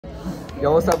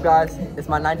Yo, what's up, guys? It's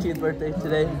my 19th birthday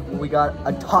today. We got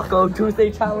a Taco Tuesday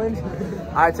challenge.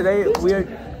 All right, today we're...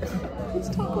 It's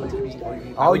Taco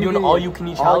Tuesday. Are we doing all you can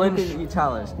eat challenge? All you can eat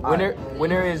challenge.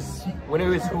 Winner is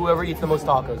whoever eats the most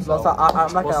tacos. So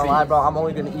I'm not gonna lie, bro. I'm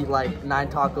only gonna eat like 9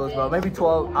 tacos, bro. Maybe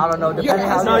 12. I don't know. Depending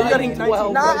how. No, you gotta eat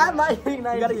 19. Nah, I might eat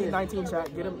 19. You gotta eat 19,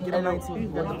 chat. Get him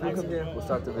 19. We'll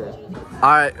start the vid. All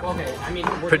right. Okay, I mean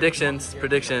Predictions.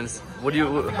 What do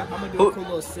you? I'm gonna do a cool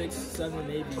little 6, 7,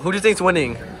 maybe. Who do you think's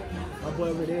winning? My boy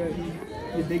over there, he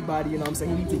big body, you know what I'm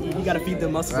saying? He needs to eat. He gotta feed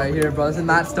them muscles. Right here, bro. This is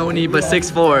not Stoney, but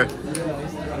 6'4".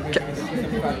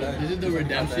 This is the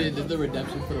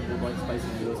redemption for the Blue White Spicy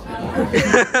noodles.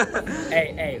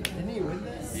 Hey.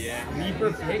 Yeah.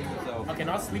 Sleeper pick? Okay,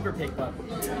 not sleeper pick, but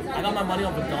I got my money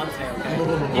on Vedante, okay?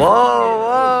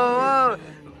 Whoa.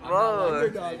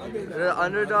 The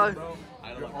underdog.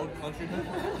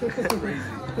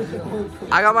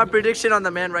 I got my prediction on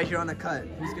the man right here on the cut.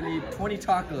 He's gonna eat 20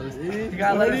 tacos. You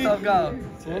gotta let yourself go.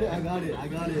 20? I got it.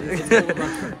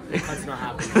 That's not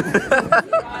happening.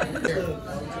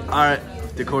 Alright,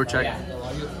 decor check. Yeah,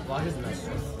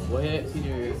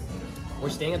 we're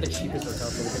staying at the cheapest hotel,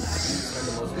 so we can spend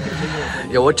the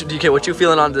most. Yo, what you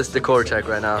feeling on this decor check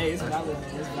right now? Hey, it's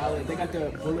valid. They got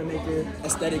the bullet maker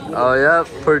aesthetic. Oh yeah,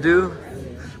 Purdue.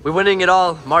 We're winning it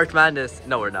all. March Madness.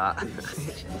 No, we're not.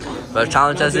 But the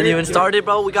challenge hasn't even started,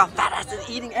 bro. We got fat asses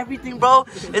eating everything, bro.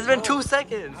 It's been 2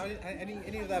 seconds.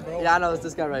 Any of that, bro? Yeah, I know. It's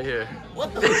this guy right here.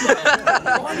 What the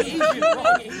Wrong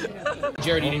Asian.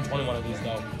 Jared eating 21 of these,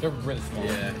 though. They're really small.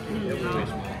 Yeah, they're really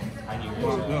small. I knew you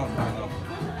were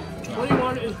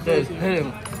 21 is Hit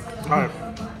him. Alright.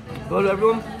 Go to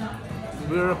everyone.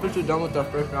 We're officially done with our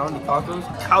first round of tacos.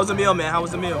 How was the meal, man? How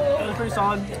was the meal? It was pretty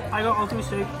solid. I got ultimate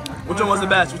steak. Which one was the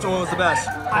best?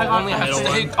 I only had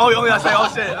steak. Oh, you only got steak. Oh,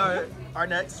 shit. All right. Our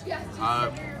next.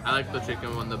 I like the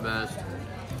chicken one the best.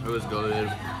 It was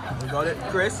goated. We got it.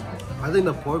 Chris? I think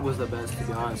the pork was the best, to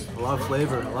be honest. A lot of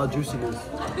flavor, a lot of juiciness.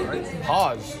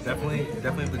 Pause. Definitely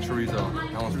the chorizo.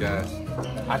 That one's gas.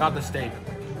 I got the steak.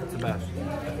 It's the best.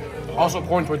 Also,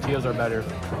 corn tortillas are better.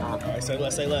 All right, say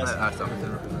less.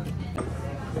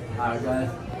 Alright, guys.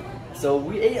 So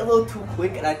we ate a little too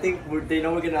quick, and I think they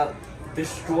know we're gonna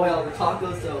destroy all the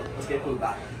tacos, so let's get food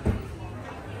back.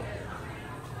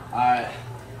 Alright.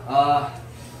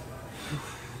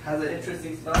 Has an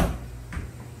interesting stuff.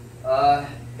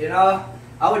 You know,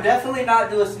 I would definitely not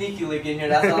do a sneaky leak in here,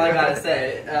 that's all I gotta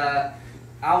say.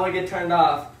 I wanna get turned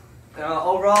off.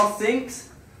 Overall sinks,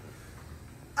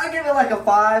 I give it like a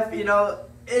 5, you know.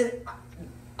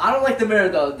 I don't like the mirror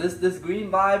though. This green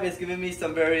vibe is giving me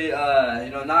some very,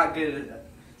 not good,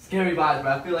 scary vibes,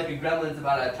 bro. I feel like a gremlin's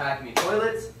about to attack me.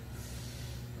 Toilets?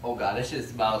 Oh god, this shit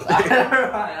smells.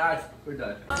 Alright, we're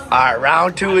done. Alright,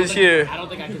 round 2 is here. I don't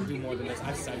think I can do more than this. I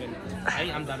have 7.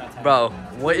 I'm done at 10. Bro,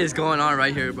 what is going on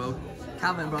right here, bro?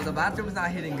 Calvin, bro, the bathroom's not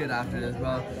hitting good after this,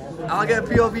 bro. I'll get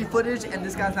POV footage and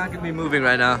this guy's not gonna be moving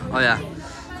right now. Oh yeah.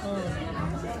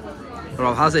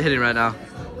 Bro, how's it hitting right now?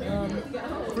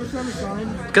 First time is fine.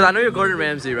 Because I know you're Gordon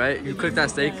Ramsay, right? You cooked that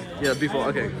steak? Yeah, before.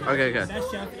 Okay.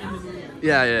 Best chef in the room.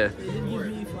 Yeah. They didn't give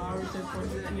me flowers at 4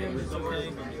 p.m. It's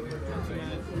okay.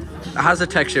 How's the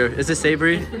texture? Is it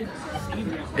savory?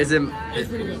 Is it... It's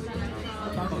pretty good.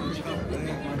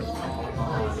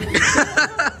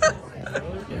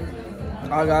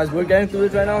 Alright guys, we're getting through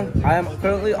this right now. I am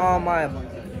currently on my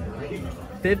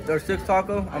 5th or 6th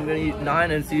taco. I'm gonna eat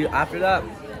 9 and see you after that.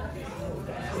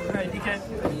 Alright, DK.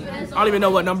 I don't even know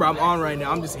what number I'm on right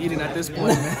now. I'm just eating at this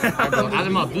point. Add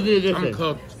them up. Do the addition. I'm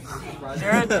cooked.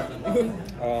 Jared?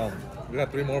 We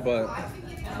got 3 more, but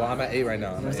I'm at 8 right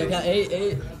now. I'm at 8. got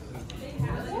 8.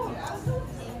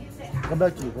 Come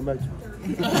back to you.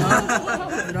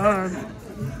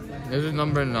 This is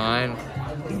number 9.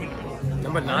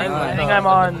 Number 9? I think I'm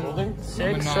on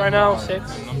 6 right now.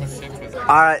 6. Number 6 was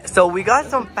Alright, so we got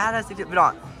some fat ass things.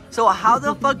 So how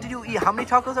the fuck did you eat? How many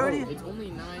tacos already? It's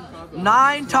only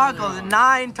 9 tacos.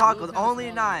 9 tacos,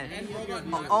 only 9.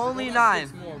 Only 9.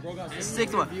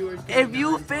 6 more. If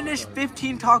you finish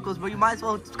 15 tacos, bro, you might as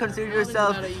well consider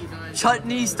yourself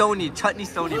Chutney Stoney,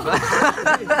 bro.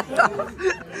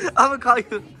 I'm gonna call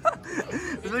you.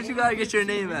 That's what you gotta get your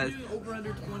name as. Over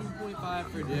under 20.5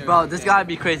 for Jared. Bro, this gotta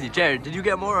be crazy. Jared, did you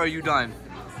get more or are you done?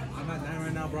 I'm at 9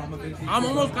 right now, bro. I'm at 15. I'm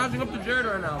almost catching up to Jared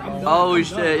right now, bro. Oh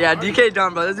shit, yeah, DK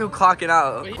done, bro. This dude clocking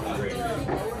out.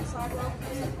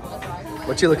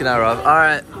 What you looking at, Rob?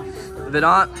 Alright,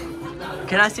 Vedant,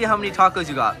 can I see how many tacos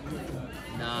you got?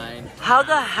 9. How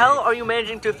the hell are you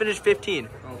managing to finish 15?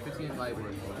 Oh, 15 is light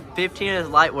work. 15 is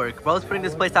light work. Bro's putting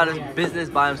this place out of business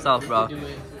by himself, bro. You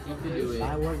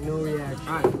I want no reaction.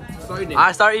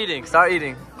 Alright, start eating. Start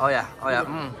eating. Oh yeah. Oh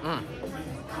yeah.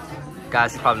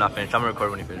 Guys, it's probably not finished. I'm gonna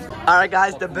record when he finishes. Alright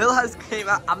guys, the bill has came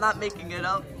out. I'm not making it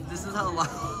up. This is how long.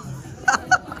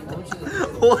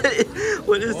 what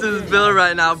is this bill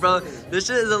right now, bro? This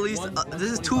shit is at least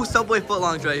this is 2 Subway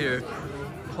footlongs right here.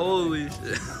 Holy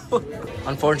shit.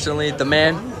 Unfortunately, the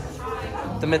man,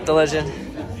 the myth, the legend.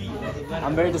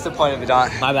 I'm very disappointed, John.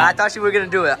 My bad. I thought you were gonna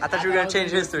do it. I thought you were gonna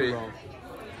change history.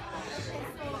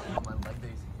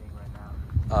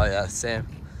 Oh yeah, same.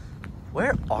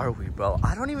 Where are we, bro?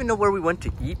 I don't even know where we went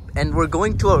to eat, and we're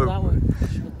going to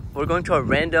a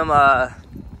random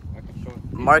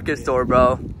market store,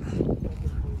 bro.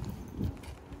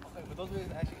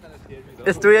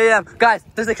 It's 3 a.m. Guys,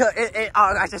 there's a killer.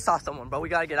 I just saw someone, bro. We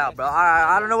gotta get out, bro.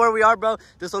 I don't know where we are, bro.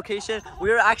 This location.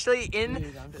 We are actually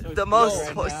in the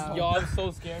most. Yo, I'm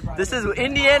so scared. Bro. This is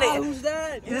Indiana. Who's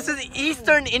that? This is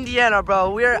Eastern Indiana,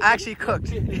 bro. We are actually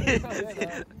cooked.